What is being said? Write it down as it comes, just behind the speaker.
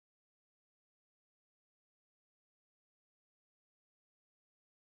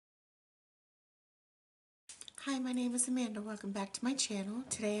Hi, my name is Amanda. Welcome back to my channel.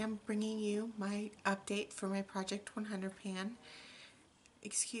 Today I'm bringing you my update for my Project 100 pan.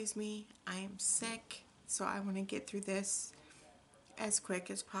 Excuse me, I am sick, so I want to get through this as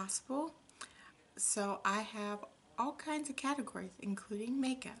quick as possible. So I have all kinds of categories, including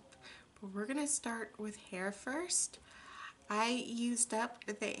makeup. But we're going to start with hair first. I used up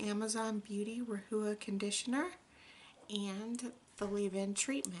the Amazon Beauty Rahua conditioner and the leave-in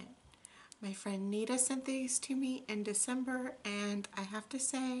treatment. My friend Nita sent these to me in December, and I have to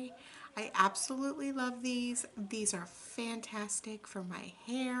say, I absolutely love these. These are fantastic for my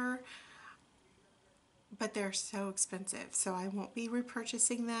hair, but they're so expensive, so I won't be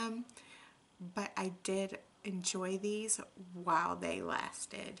repurchasing them, but I did enjoy these while they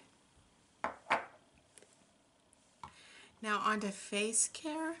lasted. Now on to face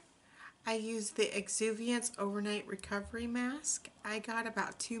care. I used the Exuviance Overnight Recovery Mask. I got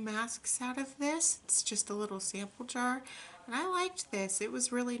about 2 masks out of this. It's just a little sample jar, and I liked this. It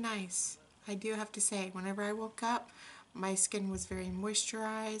was really nice. I do have to say, whenever I woke up, my skin was very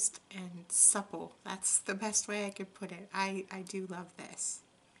moisturized and supple. That's the best way I could put it. I do love this.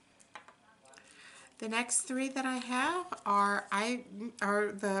 The next 3 that I have are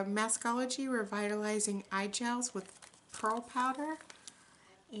the Maskology Revitalizing Eye Gels with Pearl Powder,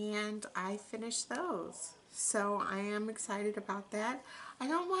 and I finished those. So I am excited about that. I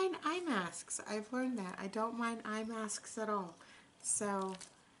don't mind eye masks. I've learned that. I don't mind eye masks at all. So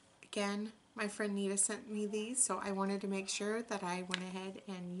again, my friend Nita sent me these, so I wanted to make sure that I went ahead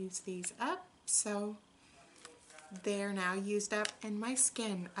and used these up. So they're now used up, and my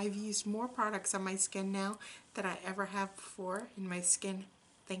skin, I've used more products on my skin now than I ever have before, and my skin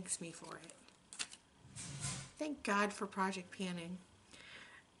thanks me for it. Thank God for Project Panning.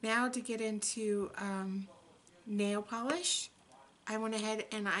 Now to get into nail polish, I went ahead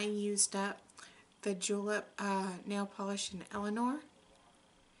and I used up the Julep nail polish in Eleanor.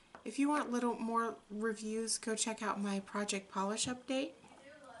 If you want little more reviews, go check out my Project Polish update.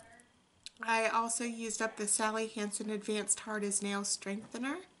 I also used up the Sally Hansen Advanced Hard as Nail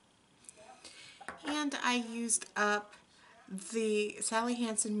Strengthener. And I used up the Sally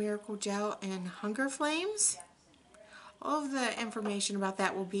Hansen Miracle Gel and Hunger Flames. All of the information about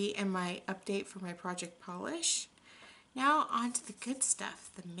that will be in my update for my Project Polish. Now on to the good stuff,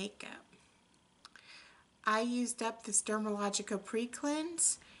 the makeup. I used up this Dermalogica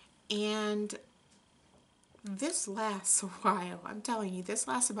Pre-Cleanse, and this lasts a while. I'm telling you, this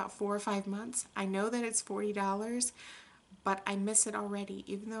lasts about 4 or 5 months. I know that it's $40, but I miss it already.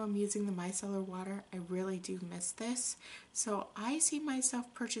 Even though I'm using the micellar water, I really do miss this. So I see myself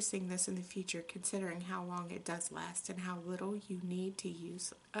purchasing this in the future, considering how long it does last and how little you need to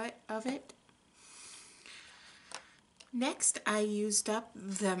use of it. Next, I used up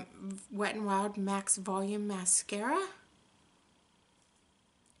the Wet n Wild Max Volume Mascara.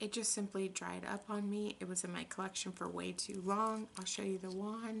 It just simply dried up on me. It was in my collection for way too long. I'll show you the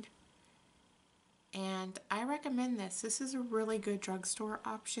wand. And I recommend this. This is a really good drugstore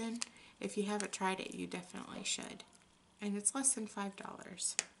option. If you haven't tried it, you definitely should. And it's less than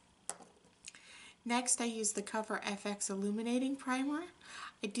 $5. Next, I used the Cover FX Illuminating Primer.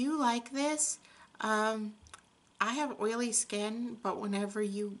 I do like this. I have oily skin, but whenever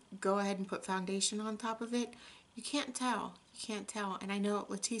you go ahead and put foundation on top of it, you can't tell. You can't tell. And I know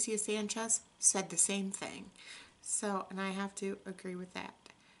Leticia Sanchez said the same thing. So, and I have to agree with that.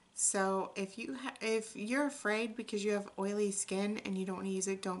 So if you're afraid because you have oily skin and you don't want to use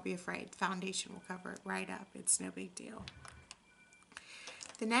it, don't be afraid. Foundation will cover it right up. It's no big deal.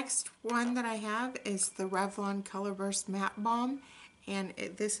 The next one that I have is the Revlon Color Burst Matte Balm, and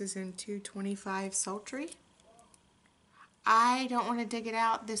this is in 225 Sultry. I don't want to dig it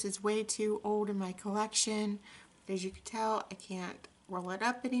out. This is way too old in my collection. But as you can tell, I can't roll it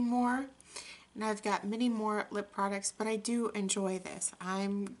up anymore. And I've got many more lip products, but I do enjoy this.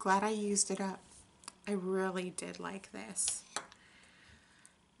 I'm glad I used it up. I really did like this.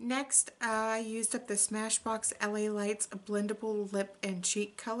 Next, I used up the Smashbox LA Lights Blendable Lip and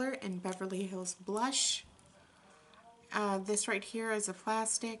Cheek Color in Beverly Hills Blush. This right here is a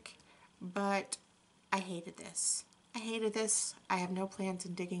plastic, but I hated this. I hated this. I have no plans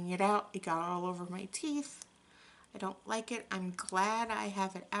in digging it out. It got all over my teeth. I don't like it. I'm glad I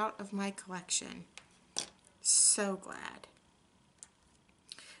have it out of my collection. So glad.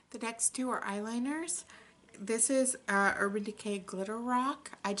 The next 2 are eyeliners. This is Urban Decay Glitter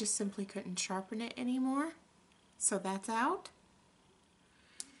Rock. I just simply couldn't sharpen it anymore. So that's out.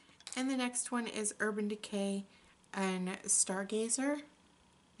 And the next one is Urban Decay and Stargazer.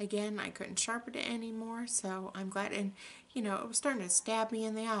 Again, I couldn't sharpen it anymore, so I'm glad. And, you know, it was starting to stab me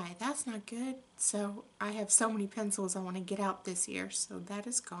in the eye. That's not good. So I have so many pencils I want to get out this year, so that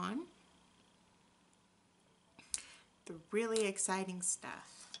is gone. The really exciting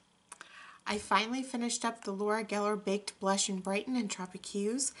stuff. I finally finished up the Laura Geller Baked Blush and Brighten in Tropic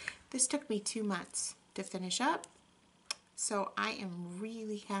Hues. This took me 2 months to finish up, so I am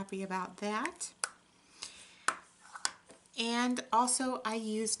really happy about that. And also I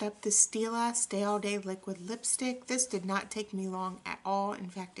used up the Stila Stay All Day Liquid Lipstick. This did not take me long at all. In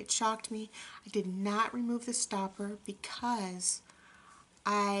fact, it shocked me. I did not remove the stopper because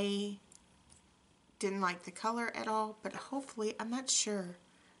I didn't like the color at all, but hopefully, I'm not sure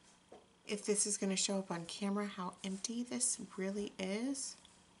if this is going to show up on camera how empty this really is.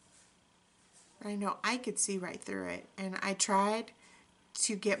 But I know I could see right through it, and I tried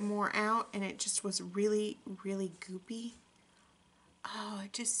to get more out and it just was really, really goopy. Oh,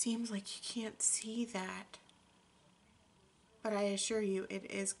 it just seems like you can't see that. But I assure you it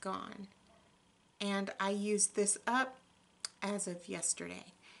is gone. And I used this up as of yesterday.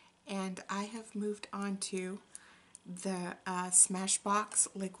 And I have moved on to the Smashbox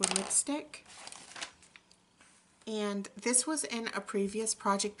liquid lipstick. And this was in a previous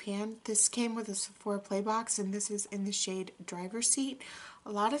project pan. This came with a Sephora Play Box, and this is in the shade Driver's Seat.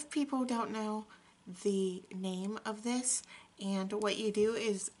 A lot of people don't know the name of this, and what you do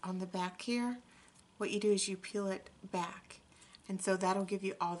is on the back here, what you do is you peel it back. And so that'll give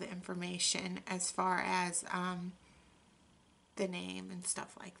you all the information as far as the name and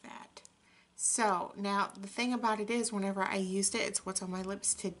stuff like that. So now the thing about it is whenever I used it, it's what's on my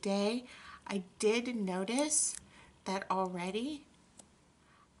lips today. I did notice that already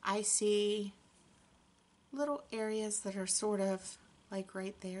I see little areas that are sort of like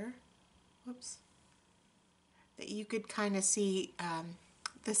right there. Whoops. That you could kind of see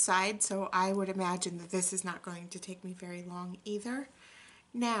the side, so I would imagine that this is not going to take me very long either.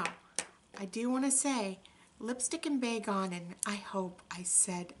 Now, I do want to say, Lipstick and Baygon, and I hope I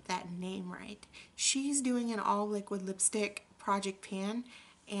said that name right. She's doing an all liquid lipstick project pan,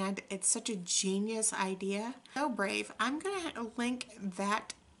 and it's such a genius idea. So brave. I'm going to link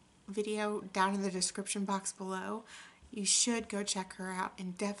that video down in the description box below. You should go check her out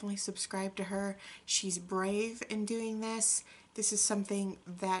and definitely subscribe to her. She's brave in doing this. This is something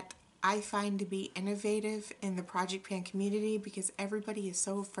that I find to be innovative in the project pan community because everybody is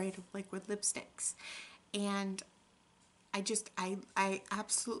so afraid of liquid lipsticks. And I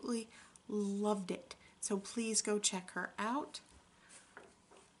absolutely loved it. So please go check her out.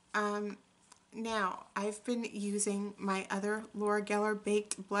 Now, I've been using my other Laura Geller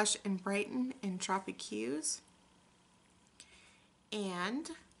Baked Blush and Brighten in Tropic Hues. And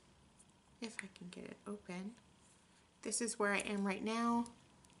if I can get it open, this is where I am right now.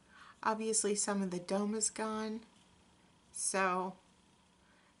 Obviously, some of the dome is gone. So,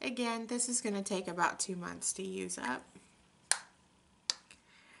 again, this is going to take about 2 months to use up.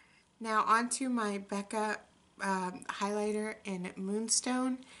 Now, onto my Becca highlighter in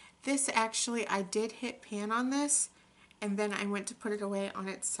Moonstone. This actually, I did hit pan on this, and then I went to put it away on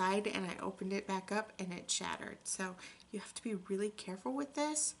its side, and I opened it back up, and it shattered. So, you have to be really careful with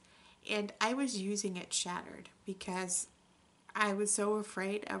this. And I was using it shattered because I was so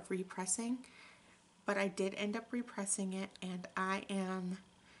afraid of repressing, but I did end up repressing it, and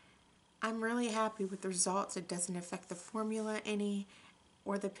I'm really happy with the results. It doesn't affect the formula any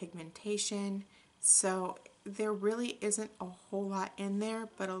or the pigmentation, so there really isn't a whole lot in there,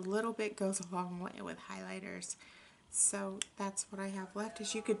 but a little bit goes a long way with highlighters. So that's what I have left.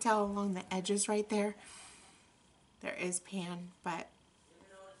 As you could tell along the edges right there, there is pan, but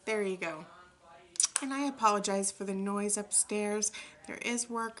there you go. And I apologize for the noise upstairs. There is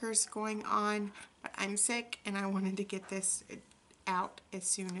workers going on, but I'm sick and I wanted to get this out as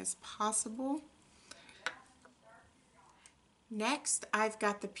soon as possible. Next, I've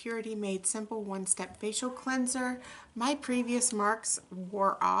got the Purity Made Simple One-Step Facial Cleanser. My previous marks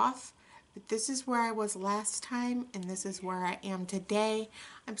wore off, but this is where I was last time and this is where I am today.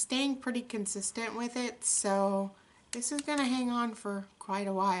 I'm staying pretty consistent with it, so this is going to hang on for quite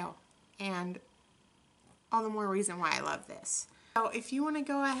a while, and all the more reason why I love this. So if you want to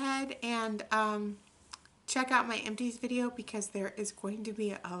go ahead and check out my empties video, because there is going to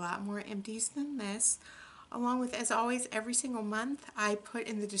be a lot more empties than this. Along with, as always, every single month I put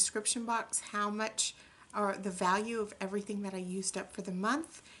in the description box how much or the value of everything that I used up for the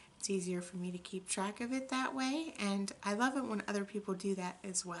month. It's easier for me to keep track of it that way, and I love it when other people do that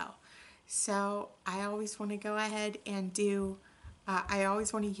as well. So I always want to go ahead and do, I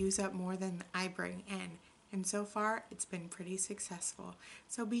always want to use up more than I bring in. and so far it's been pretty successful.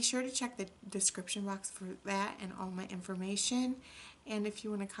 So be sure to check the description box for that and all my information, and if you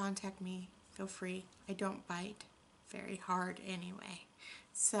want to contact me, feel free. I don't bite very hard anyway.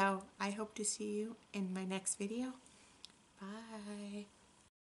 So I hope to see you in my next video. Bye.